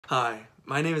Hi,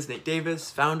 my name is Nate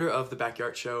Davis, founder of The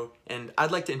Backyart Show, and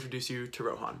I'd like to introduce you to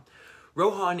Rohan.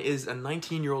 Rohan is a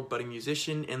 19-year-old budding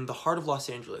musician in the heart of Los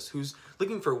Angeles who's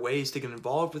looking for ways to get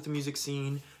involved with the music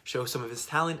scene, show some of his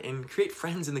talent, and create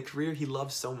friends in the career he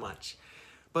loves so much.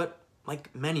 But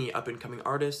like many up-and-coming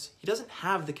artists, he doesn't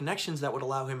have the connections that would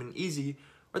allow him an easy,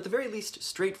 or at the very least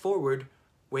straightforward,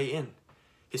 way in.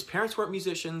 His parents weren't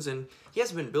musicians, and he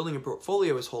hasn't been building a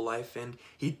portfolio his whole life, and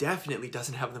he definitely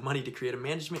doesn't have the money to create a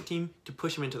management team to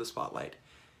push him into the spotlight.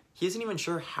 He isn't even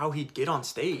sure how he'd get on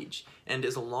stage, and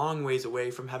is a long ways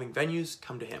away from having venues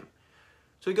come to him.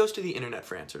 So he goes to the internet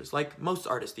for answers, like most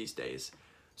artists these days.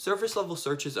 Surface-level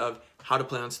searches of how to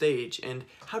play on stage and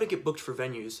how to get booked for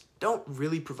venues don't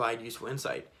really provide useful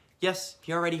insight. Yes,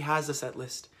 he already has a set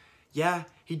list. Yeah,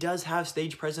 he does have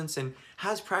stage presence and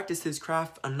has practiced his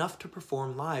craft enough to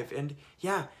perform live, and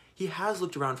yeah, he has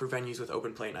looked around for venues with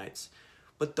open play nights.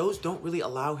 But those don't really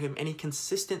allow him any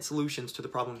consistent solutions to the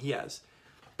problem he has.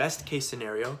 Best case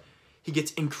scenario, he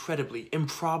gets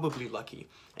improbably lucky,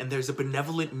 and there's a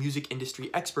benevolent music industry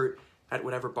expert at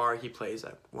whatever bar he plays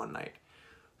at one night.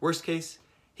 Worst case,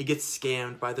 he gets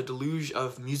scammed by the deluge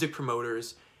of music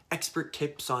promoters, expert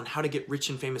tips on how to get rich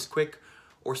and famous quick,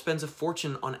 or spends a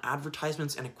fortune on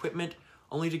advertisements and equipment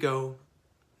only to go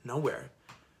nowhere.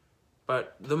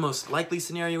 But the most likely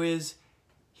scenario is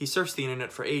he surfs the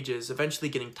internet for ages, eventually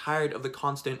getting tired of the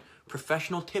constant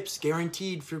professional tips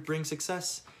guaranteed for bring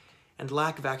success and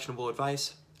lack of actionable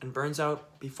advice, and burns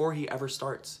out before he ever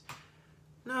starts.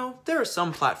 Now, there are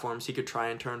some platforms he could try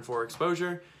and turn for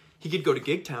exposure. He could go to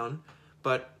Gig Town,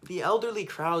 but the elderly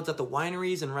crowds at the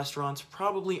wineries and restaurants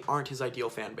probably aren't his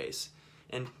ideal fan base,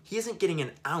 and he isn't getting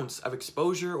an ounce of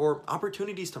exposure or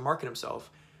opportunities to market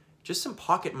himself, just some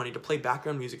pocket money to play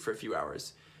background music for a few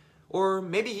hours. Or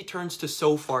maybe he turns to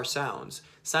So Far Sounds,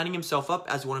 signing himself up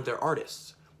as one of their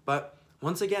artists. But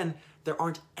once again, there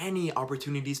aren't any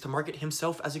opportunities to market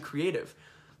himself as a creative.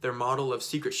 Their model of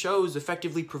secret shows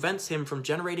effectively prevents him from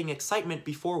generating excitement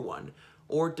before one,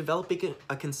 or developing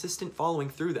a consistent following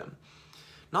through them.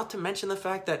 Not to mention the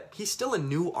fact that he's still a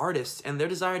new artist, and their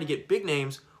desire to get big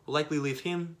names will likely leave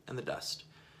him in the dust.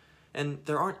 And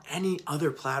there aren't any other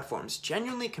platforms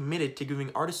genuinely committed to giving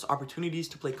artists opportunities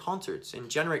to play concerts and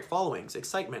generate followings,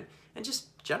 excitement, and just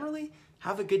generally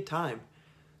have a good time.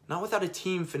 Not without a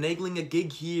team finagling a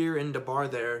gig here and a bar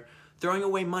there, throwing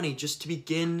away money just to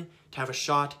begin to have a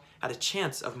shot at a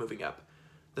chance of moving up.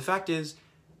 The fact is,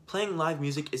 playing live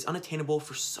music is unattainable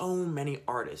for so many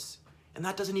artists, and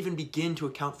that doesn't even begin to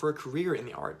account for a career in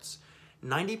the arts.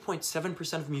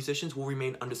 90.7% of musicians will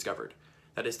remain undiscovered.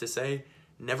 That is to say,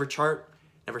 never chart,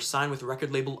 never sign with a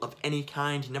record label of any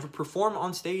kind, never perform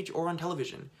on stage or on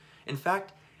television. In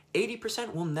fact,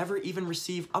 80% will never even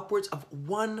receive upwards of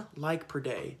 1 like per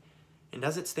day. And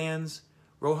as it stands,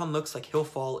 Rohan looks like he'll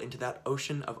fall into that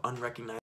ocean of unrecognized